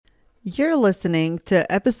You're listening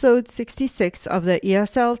to episode 66 of the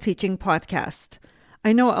ESL Teaching Podcast.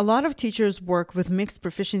 I know a lot of teachers work with mixed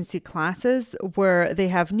proficiency classes where they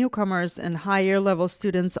have newcomers and higher level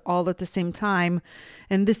students all at the same time,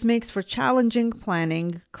 and this makes for challenging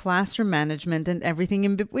planning, classroom management, and everything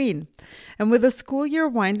in between. And with the school year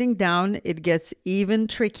winding down, it gets even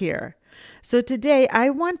trickier. So today I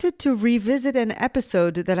wanted to revisit an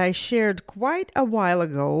episode that I shared quite a while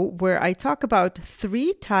ago where I talk about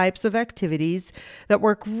 3 types of activities that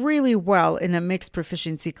work really well in a mixed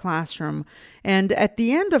proficiency classroom. And at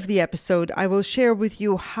the end of the episode, I will share with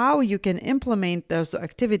you how you can implement those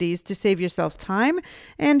activities to save yourself time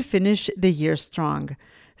and finish the year strong.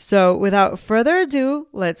 So without further ado,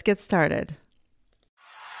 let's get started.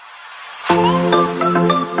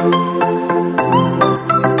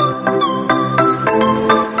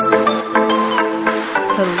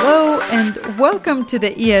 Hello and welcome to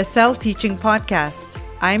the ESL Teaching Podcast.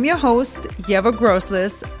 I'm your host, Yeva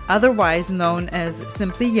Groslis, otherwise known as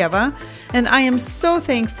Simply Yeva, and I am so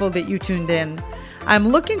thankful that you tuned in. I'm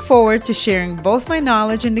looking forward to sharing both my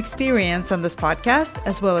knowledge and experience on this podcast,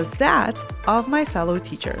 as well as that of my fellow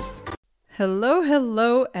teachers.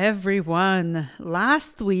 Hello, everyone.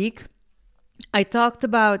 Last week, I talked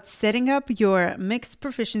about setting up your mixed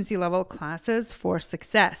proficiency level classes for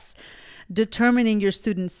success. Determining your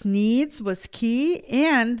students' needs was key,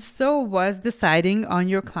 and so was deciding on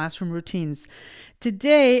your classroom routines.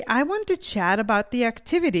 Today, I want to chat about the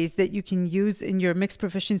activities that you can use in your mixed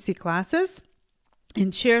proficiency classes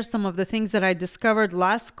and share some of the things that I discovered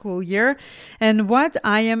last school year and what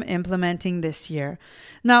I am implementing this year.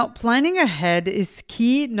 Now, planning ahead is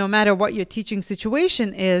key no matter what your teaching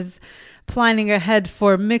situation is. Planning ahead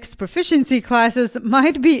for mixed proficiency classes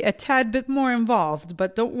might be a tad bit more involved,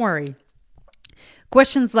 but don't worry.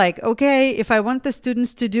 Questions like, okay, if I want the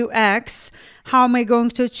students to do X, how am I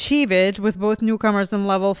going to achieve it with both newcomers and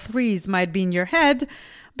level 3s might be in your head,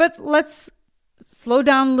 but let's slow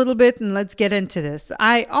down a little bit and let's get into this.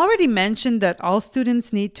 I already mentioned that all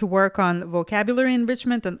students need to work on vocabulary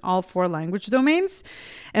enrichment in all 4 language domains.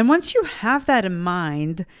 And once you have that in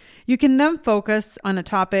mind, you can then focus on a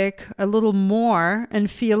topic a little more and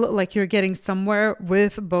feel like you're getting somewhere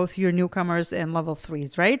with both your newcomers and level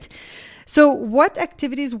 3s, right? So what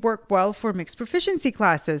activities work well for mixed proficiency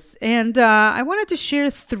classes? And I wanted to share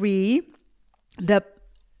 3 that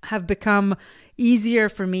have become easier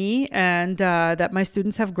for me and that my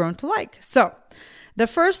students have grown to like. So the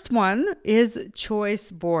first one is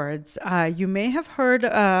choice boards. You may have heard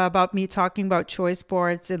about me talking about choice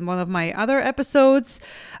boards in one of my other episodes.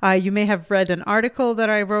 You may have read an article that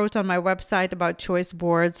I wrote on my website about choice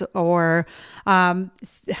boards or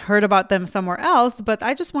heard about them somewhere else, but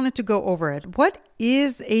I just wanted to go over it. What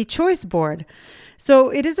is a choice board? So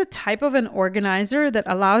it is a type of an organizer that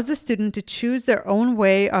allows the student to choose their own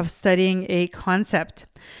way of studying a concept.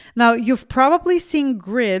 Now, you've probably seen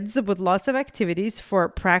grids with lots of activities for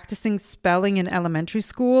practicing spelling in elementary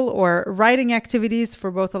school or writing activities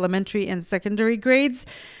for both elementary and secondary grades.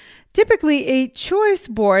 Typically, a choice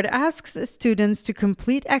board asks students to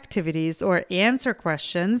complete activities or answer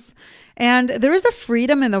questions, and there is a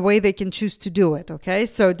freedom in the way they can choose to do it, okay?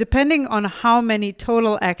 So depending on how many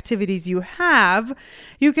total activities you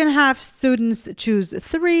can have students choose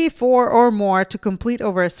 3, 4, or more to complete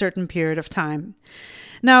over a certain period of time.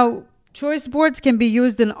 Now, choice boards can be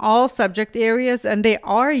used in all subject areas, and they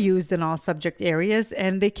are used in all subject areas,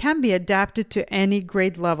 and they can be adapted to any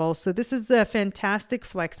grade level. So this is a fantastic,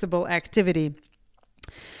 flexible activity.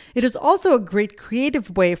 It is also a great creative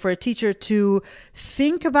way for a teacher to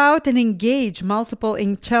think about and engage multiple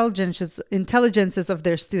intelligences of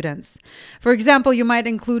their students. For example, you might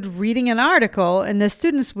include reading an article, and the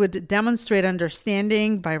students would demonstrate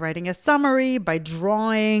understanding by writing a summary, by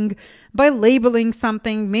drawing, by labeling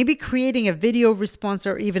something, maybe creating a video response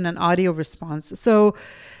or even an audio response. So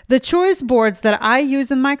the choice boards that I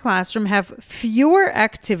use in my classroom have fewer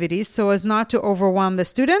activities so as not to overwhelm the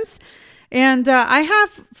students. And I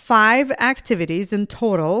have 5 activities in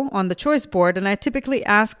total on the choice board, and I typically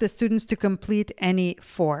ask the students to complete any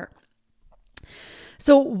 4.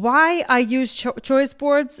 So why I use choice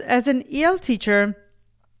boards? As an EL teacher,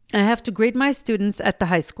 I have to grade my students at the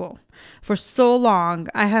high school. For so long,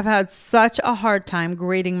 I have had such a hard time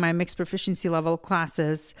grading my mixed proficiency level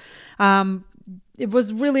classes. It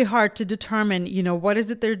was really hard to determine, what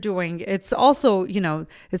is it they're doing. It's also,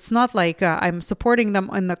 it's not like I'm supporting them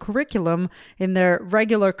in the curriculum, in their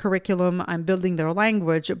regular curriculum. I'm building their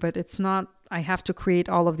language, but it's not I have to create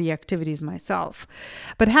all of the activities myself.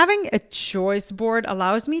 But having a choice board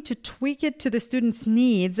allows me to tweak it to the students'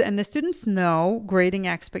 needs, and the students know grading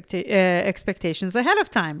expectations ahead of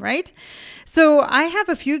time, right? So I have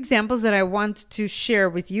a few examples that I want to share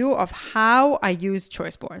with you of how I use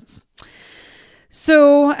choice boards.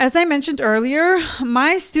 So, as I mentioned earlier,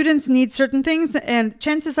 my students need certain things, and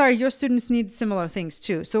chances are your students need similar things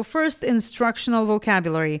too. So first, instructional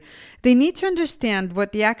vocabulary. They need to understand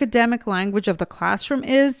what the academic language of the classroom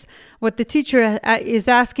is, what the teacher is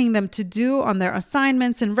asking them to do on their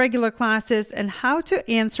assignments in regular classes, and how to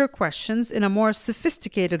answer questions in a more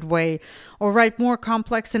sophisticated way or write more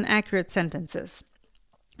complex and accurate sentences.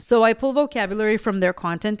 So I pull vocabulary from their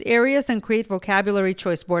content areas and create vocabulary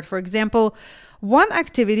choice board. For example, one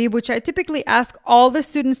activity which I typically ask all the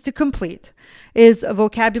students to complete is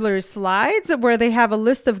vocabulary slides, where they have a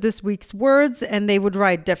list of this week's words and they would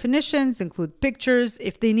write definitions, include pictures.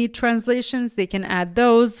 If they need translations, they can add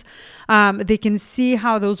those. They can see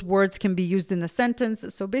how those words can be used in a sentence.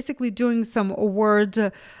 So basically doing some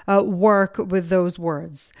word work with those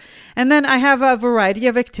words. And then I have a variety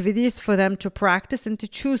of activities for them to practice and to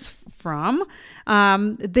choose from.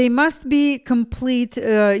 They must be complete,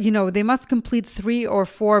 they must complete 3 or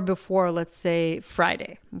 4 before, let's say,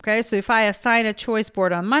 Friday. Okay, so if I assign a choice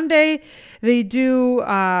board on Monday, they do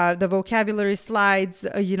the vocabulary slides,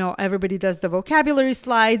 everybody does the vocabulary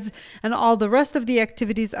slides, and all the rest of the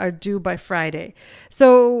activities are due by Friday.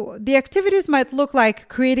 So the activities might look like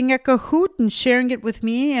creating a Kahoot and sharing it with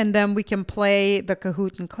me, and then we can play the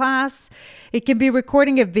Kahoot in class. It can be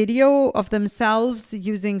recording a video of themselves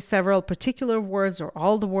using several particular words or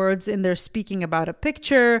all the words in their speaking about a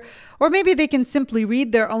picture, or maybe they can simply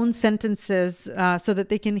read their own sentences so that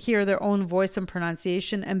they can hear their own voice and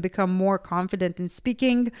pronunciation and become more confident in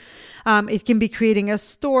speaking. It can be creating a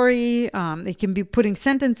story. It can be putting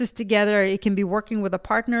sentences together. It can be working with a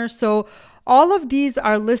partner. So all of these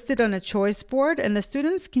are listed on a choice board, and the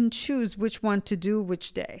students can choose which one to do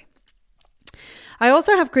which day. I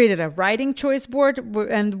also have created a writing choice board,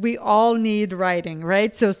 and we all need writing,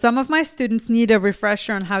 right? So some of my students need a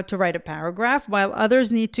refresher on how to write a paragraph, while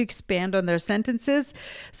others need to expand on their sentences.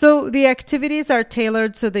 So the activities are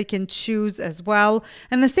tailored so they can choose as well.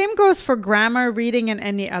 And the same goes for grammar, reading, and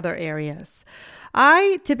any other areas.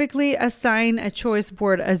 I typically assign a choice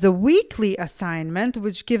board as a weekly assignment,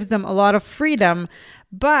 which gives them a lot of freedom,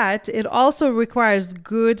 but it also requires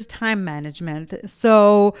good time management.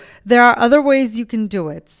 So there are other ways you can do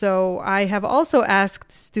it. So I have also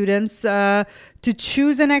asked students to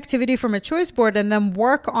choose an activity from a choice board and then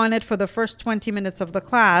work on it for the first 20 minutes of the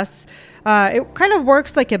class. It kind of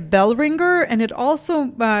works like a bell ringer, and it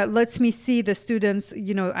also lets me see the students,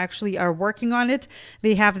 actually are working on it.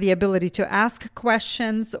 They have the ability to ask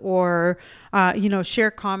questions or,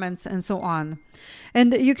 share comments and so on.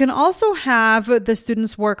 And you can also have the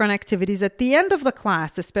students work on activities at the end of the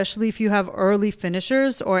class, especially if you have early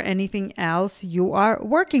finishers or anything else you are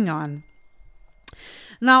working on.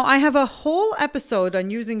 Now, I have a whole episode on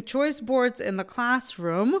using choice boards in the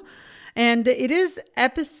classroom, and it is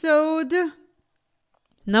episode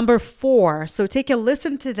number 4. So take a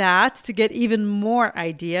listen to that to get even more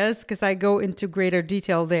ideas, because I go into greater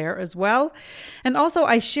detail there as well. And also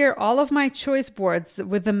I share all of my choice boards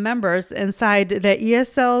with the members inside the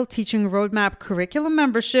ESL Teaching Roadmap Curriculum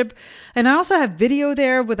membership. And I also have video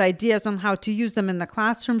there with ideas on how to use them in the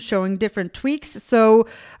classroom, showing different tweaks. So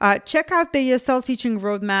check out the ESL Teaching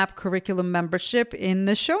Roadmap Curriculum membership in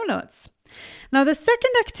the show notes. Now, the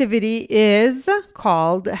second activity is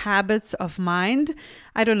called Habits of Mind.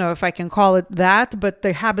 I don't know if I can call it that, but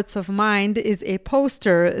the Habits of Mind is a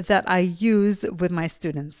poster that I use with my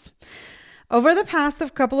students. Over the past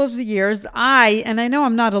couple of years, and I know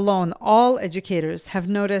I'm not alone, all educators have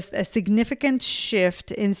noticed a significant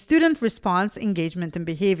shift in student response, engagement, and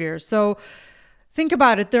behavior. So think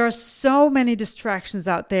about it. There are so many distractions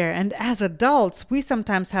out there. And as adults, we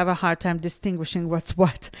sometimes have a hard time distinguishing what's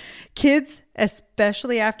what. Kids,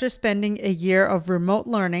 especially after spending a year of remote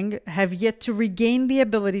learning, have yet to regain the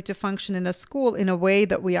ability to function in a school in a way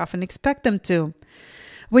that we often expect them to.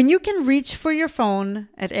 When you can reach for your phone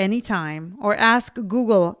at any time or ask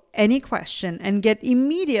Google any question and get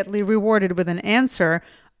immediately rewarded with an answer,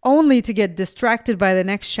 only to get distracted by the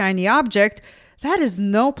next shiny object, that is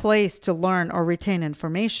no place to learn or retain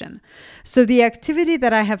information. So the activity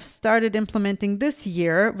that I have started implementing this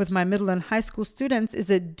year with my middle and high school students is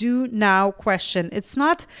a do now question. It's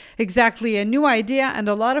not exactly a new idea, and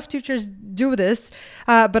a lot of teachers do this,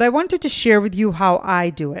 but I wanted to share with you how I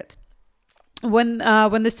do it. when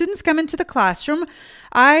the students come into the classroom,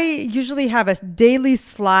 I usually have a daily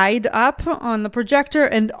slide up on the projector,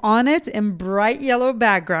 and on it, in bright yellow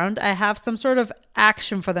background, I have some sort of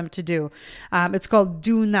action for them to do. It's called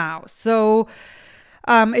Do Now. So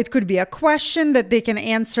it could be a question that they can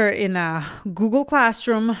answer in a Google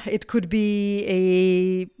Classroom. It could be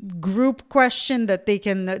a group question that they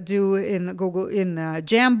can do in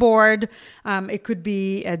Jamboard. It could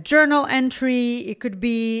be a journal entry. It could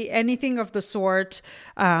be anything of the sort.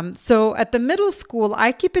 So at the middle school,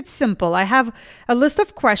 I keep it simple. I have a list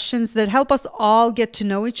of questions that help us all get to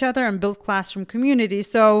know each other and build classroom community.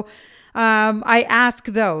 So I ask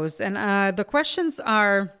those, and the questions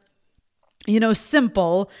are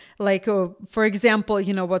simple, like, for example,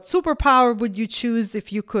 what superpower would you choose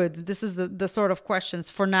if you could? This is the sort of questions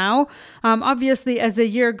for now. Obviously, as the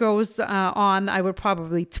year goes on, I would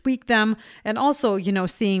probably tweak them, and also,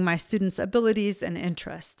 seeing my students' abilities and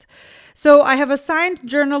interest. So I have assigned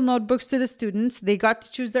journal notebooks to the students. They got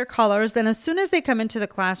to choose their colors. And as soon as they come into the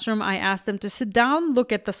classroom, I ask them to sit down,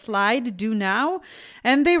 look at the slide, Do Now,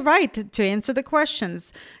 and they write to answer the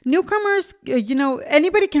questions. Newcomers,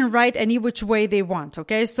 anybody can write any which way they want.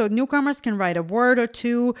 Okay. So newcomers can write a word or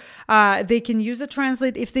two. They can use a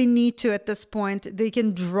translate if they need to at this point. They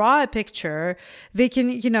can draw a picture. They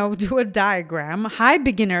can, do a diagram. High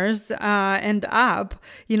beginners and up,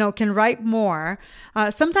 can write more.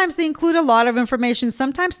 Sometimes they include a lot of information,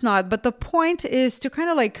 sometimes not. But the point is to kind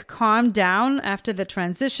of like calm down after the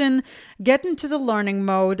transition, get into the learning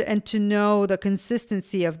mode, and to know the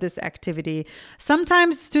consistency of this activity.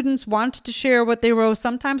 Sometimes students want to share what they wrote.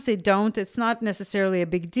 Sometimes they don't. It's not necessarily a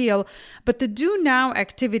big deal. But the Do Now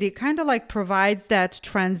activity kind of like provides that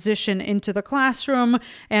transition into the classroom,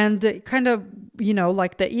 and kind of,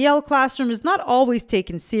 like the EL classroom is not always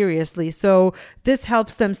taken seriously. So this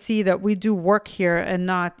helps them see that we do work here and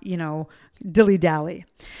not, dilly-dally.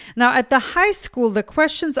 Now, at the high school, the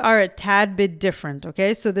questions are a tad bit different,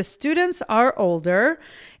 okay? So the students are older,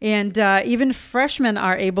 and even freshmen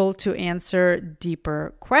are able to answer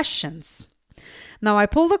deeper questions. Now, I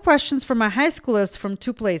pull the questions for my high schoolers from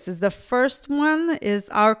two places. The first one is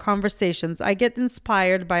our conversations. I get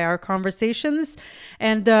inspired by our conversations,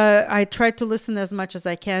 and I try to listen as much as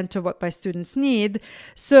I can to what my students need.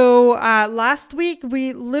 So last week,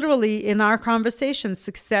 we literally, in our conversations,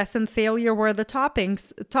 success and failure were the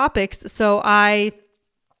topics. So I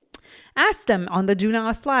ask them on the Do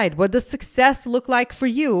Now slide, what does success look like for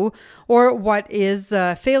you? Or what is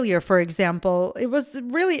failure, for example? It was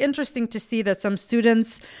really interesting to see that some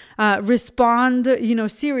students respond,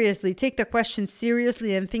 seriously, take the question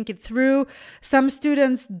seriously and think it through. Some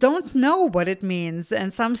students don't know what it means.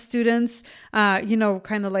 And some students,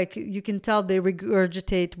 kind of like you can tell they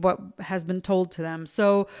regurgitate what has been told to them.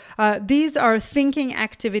 So these are thinking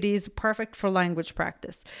activities perfect for language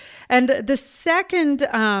practice. And the second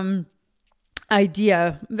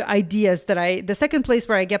the second place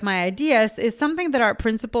where I get my ideas is something that our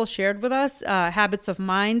principal shared with us, Habits of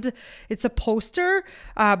Mind. It's a poster,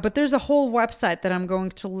 but there's a whole website that I'm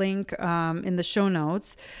going to link in the show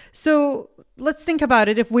notes. So let's think about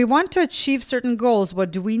it. If we want to achieve certain goals,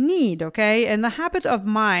 what do we need? Okay. And the habit of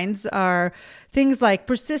minds are things like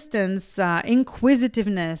persistence,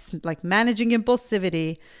 inquisitiveness, like managing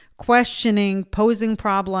impulsivity, questioning, posing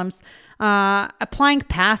problems, applying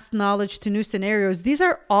past knowledge to new scenarios. These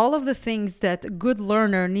are all of the things that a good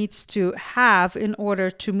learner needs to have in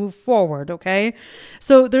order to move forward, okay?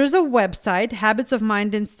 So there's a website,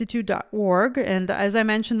 habitsofmindinstitute.org, and as I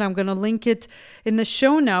mentioned, I'm going to link it in the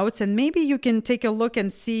show notes, and maybe you can take a look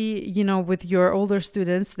and see, with your older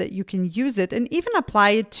students that you can use it and even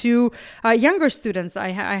apply it to younger students.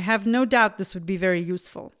 I have no doubt this would be very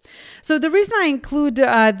useful. So the reason I include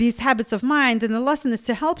these habits of mind in the lesson is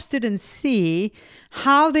to help students see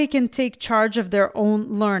how they can take charge of their own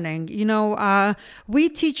learning. We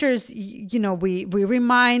teachers, we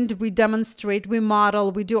remind, we demonstrate, we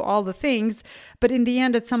model, we do all the things. But in the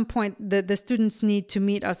end, at some point, the students need to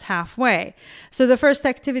meet us halfway. So the first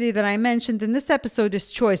activity that I mentioned in this episode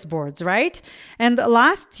is choice boards, right? And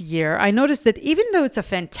last year, I noticed that even though it's a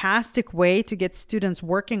fantastic way to get students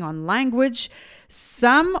working on language,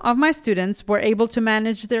 some of my students were able to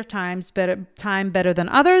manage their time better than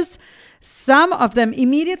others. Some of them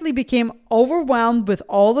immediately became overwhelmed with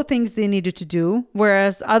all the things they needed to do,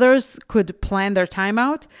 whereas others could plan their time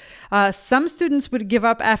out. Some students would give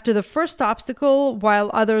up after the first obstacle,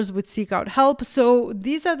 while others would seek out help. So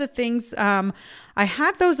these are the things I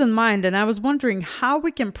had those in mind, and I was wondering how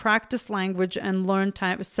we can practice language and learn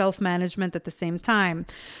time self-management at the same time.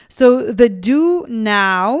 So the do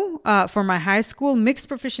now for my high school mixed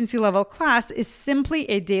proficiency level class is simply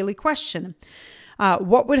a daily question.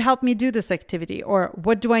 What would help me do this activity? Or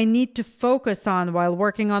what do I need to focus on while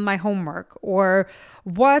working on my homework? Or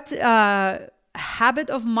what habit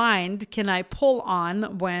of mind can I pull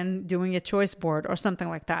on when doing a choice board or something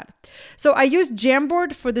like that? So I use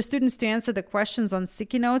Jamboard for the students to answer the questions on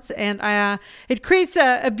sticky notes, and it creates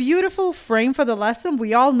a beautiful frame for the lesson.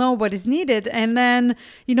 We all know what is needed, and then,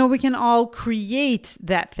 we can all create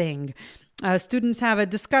that thing. Students have a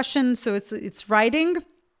discussion, so it's writing,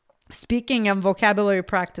 speaking, and vocabulary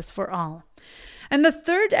practice for all. And the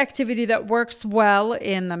third activity that works well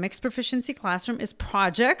in the mixed proficiency classroom is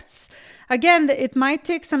projects. Again, it might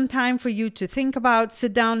take some time for you to think about,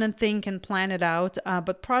 sit down and think and plan it out.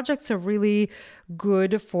 But projects are really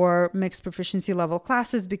good for mixed proficiency level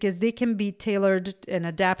classes because they can be tailored and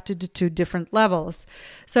adapted to different levels.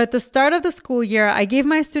 So at the start of the school year, I gave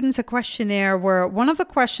my students a questionnaire where one of the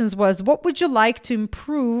questions was, what would you like to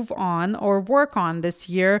improve on or work on this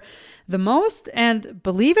year the most? And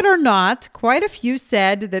believe it or not, quite a few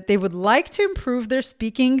said that they would like to improve their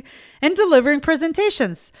speaking and delivering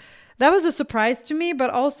presentations. That was a surprise to me, but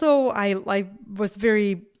also I was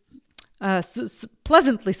very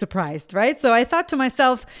pleasantly surprised, right? So I thought to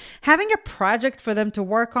myself, having a project for them to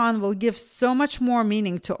work on will give so much more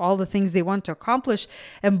meaning to all the things they want to accomplish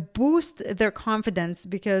and boost their confidence,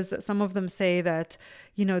 because some of them say that,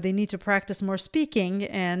 they need to practice more speaking,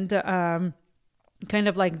 and kind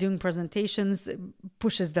of like doing presentations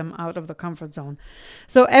pushes them out of the comfort zone.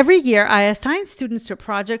 So every year I assign students to a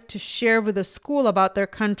project to share with the school about their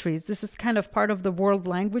countries. This is kind of part of the World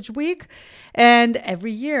Language Week. And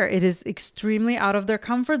every year it is extremely out of their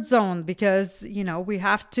comfort zone because, we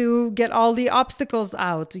have to get all the obstacles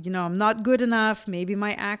out. I'm not good enough. Maybe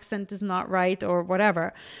my accent is not right or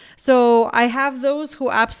whatever. So I have those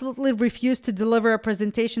who absolutely refuse to deliver a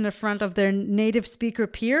presentation in front of their native speaker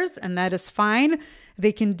peers, and that is fine.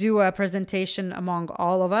 They can do a presentation among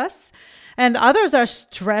all of us. And others are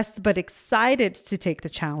stressed but excited to take the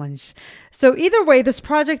challenge. So either way, this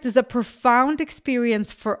project is a profound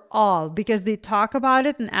experience for all because they talk about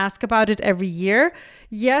it and ask about it every year.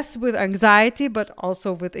 Yes, with anxiety, but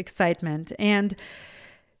also with excitement.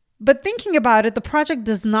 But thinking about it, the project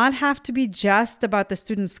does not have to be just about the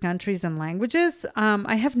students' countries and languages.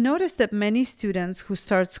 I have noticed that many students who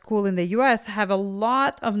start school in the US have a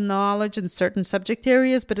lot of knowledge in certain subject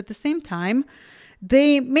areas, but at the same time,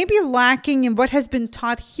 they may be lacking in what has been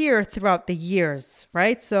taught here throughout the years,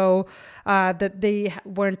 right? So that they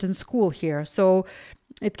weren't in school here. So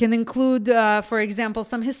it can include, for example,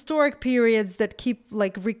 some historic periods that keep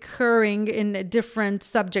recurring in different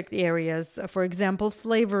subject areas. For example,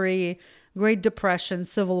 slavery, Great Depression,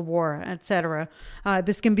 Civil War, etc.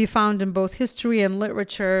 This can be found in both history and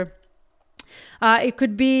literature. It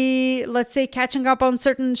could be, let's say, catching up on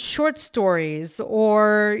certain short stories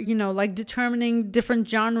or, determining different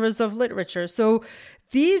genres of literature. So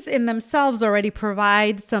these in themselves already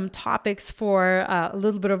provide some topics for a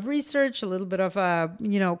little bit of research, a little bit of,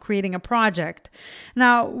 creating a project.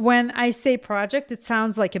 Now, when I say project, it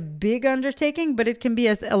sounds like a big undertaking, but it can be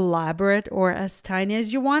as elaborate or as tiny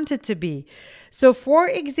as you want it to be. So, for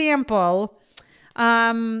example,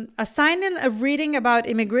 assigning a reading about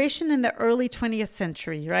immigration in the early 20th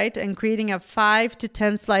century, right? And creating a 5 to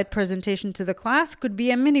 10 slide presentation to the class could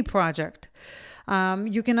be a mini project.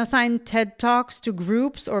 You can assign TED Talks to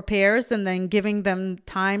groups or pairs and then giving them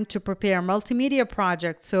time to prepare a multimedia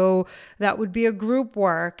project. So that would be a group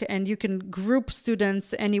work, and you can group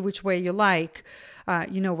students any which way you like.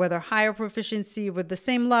 Whether higher proficiency with the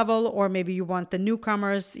same level, or maybe you want the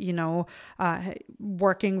newcomers,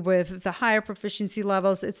 working with the higher proficiency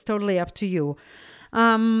levels. It's totally up to you.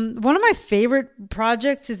 One of my favorite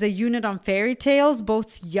projects is a unit on fairy tales.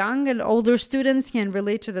 Both young and older students can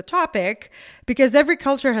relate to the topic because every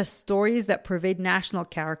culture has stories that pervade national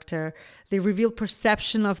character. They reveal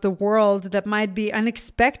perception of the world that might be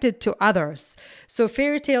unexpected to others. So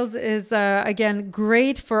fairy tales is, again,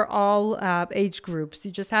 great for all age groups.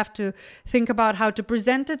 You just have to think about how to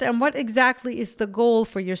present it and what exactly is the goal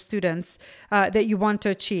for your students that you want to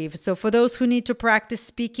achieve. So for those who need to practice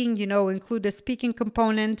speaking, include a speaking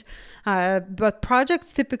component. But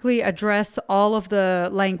projects typically address all of the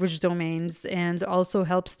language domains and also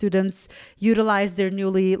help students utilize their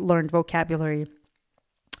newly learned vocabulary.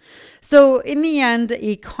 So in the end,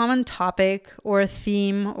 a common topic or a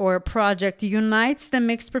theme or a project unites the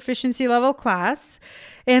mixed proficiency level class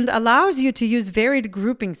and allows you to use varied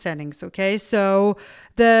grouping settings, okay? So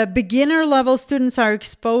the beginner level students are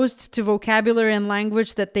exposed to vocabulary and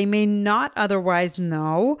language that they may not otherwise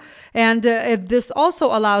know. And this also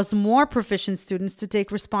allows more proficient students to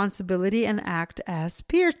take responsibility and act as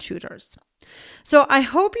peer tutors. So I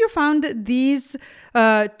hope you found these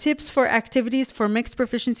tips for activities for mixed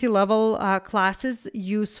proficiency level classes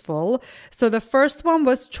useful. So the first one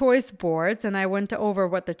was choice boards, and I went over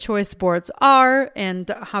what the choice boards are and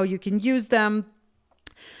how you can use them.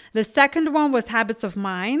 The second one was habits of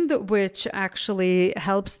mind, which actually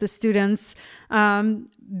helps the students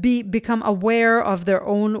become aware of their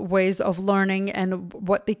own ways of learning and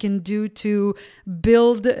what they can do to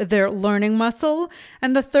build their learning muscle.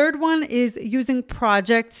 And the third one is using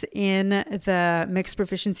projects in the mixed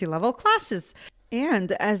proficiency level classes.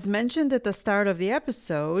 And as mentioned at the start of the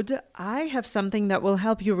episode, I have something that will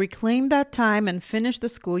help you reclaim that time and finish the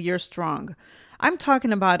school year strong. I'm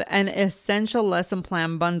talking about an essential lesson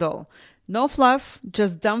plan bundle. No fluff,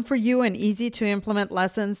 just done for you and easy to implement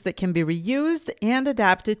lessons that can be reused and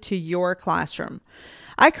adapted to your classroom.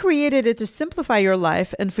 I created it to simplify your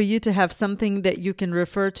life and for you to have something that you can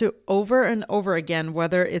refer to over and over again,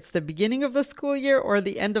 whether it's the beginning of the school year or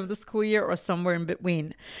the end of the school year or somewhere in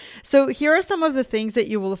between. So here are some of the things that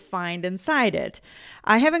you will find inside it.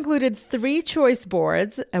 I have included 3 choice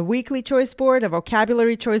boards, a weekly choice board, a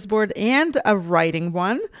vocabulary choice board, and a writing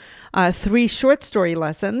one. 3 short story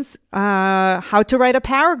lessons, how to write a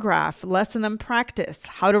paragraph, lesson and practice,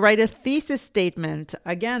 how to write a thesis statement,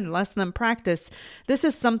 again, lesson and practice. This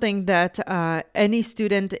is something that any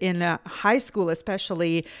student in high school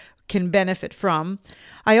especially can benefit from.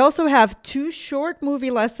 I also have 2 short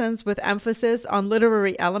movie lessons with emphasis on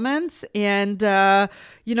literary elements. And,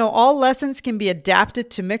 all lessons can be adapted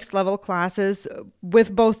to mixed level classes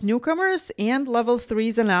with both newcomers and level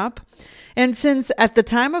 3s and up. And since at the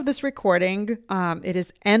time of this recording, it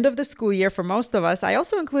is end of the school year for most of us, I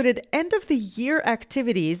also included end of the year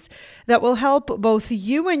activities that will help both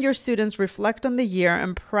you and your students reflect on the year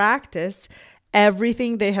and practice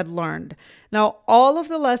everything they had learned. Now, all of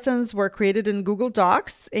the lessons were created in Google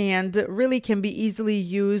Docs and really can be easily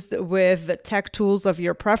used with tech tools of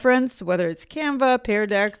your preference, whether it's Canva, Pear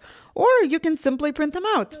Deck, or you can simply print them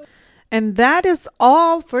out. And that is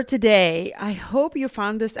all for today. I hope you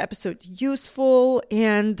found this episode useful.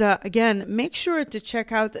 And again, make sure to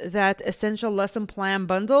check out that Essential Lesson Plan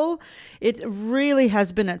bundle. It really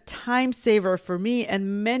has been a time saver for me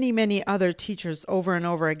and many, many other teachers over and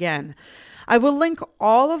over again. I will link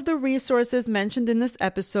all of the resources mentioned in this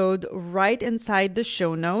episode right inside the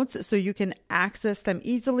show notes so you can access them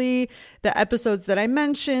easily, the episodes that I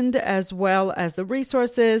mentioned, as well as the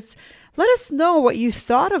resources. Let us know what you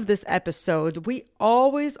thought of this episode. We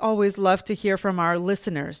always love to hear from our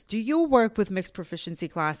listeners. Do you work with mixed proficiency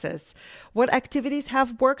classes? What activities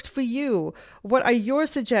have worked for you? What are your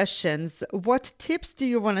suggestions? What tips do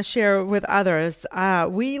you want to share with others?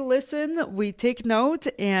 We listen, we take note,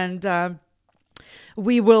 and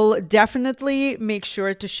we will definitely make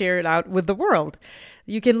sure to share it out with the world.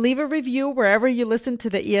 You can leave a review wherever you listen to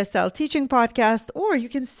the ESL Teaching Podcast, or you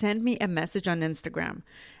can send me a message on Instagram.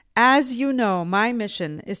 As you know, my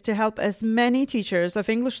mission is to help as many teachers of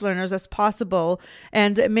English learners as possible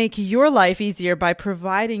and make your life easier by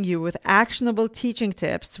providing you with actionable teaching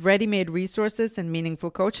tips, ready-made resources, and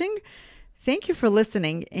meaningful coaching. Thank you for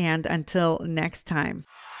listening, and until next time.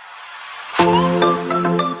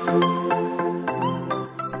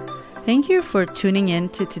 Thank you for tuning in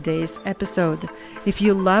to today's episode. If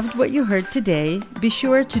you loved what you heard today, be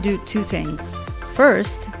sure to do 2 things.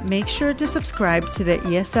 First, make sure to subscribe to the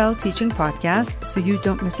ESL Teaching Podcast so you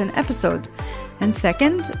don't miss an episode. And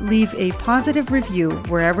second, leave a positive review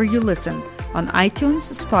wherever you listen, on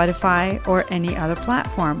iTunes, Spotify, or any other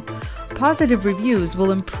platform. Positive reviews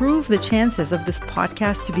will improve the chances of this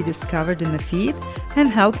podcast to be discovered in the feed and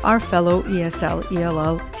help our fellow ESL,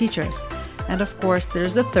 ELL teachers. And of course,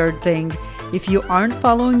 there's a third thing. If you aren't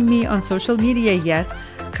following me on social media yet,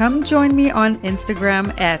 come join me on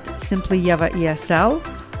Instagram at SimplyYevaESL,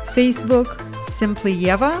 Facebook, Simply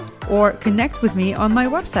Yeva, or connect with me on my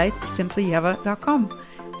website, simplyyeva.com.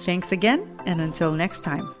 Thanks again, and until next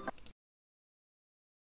time.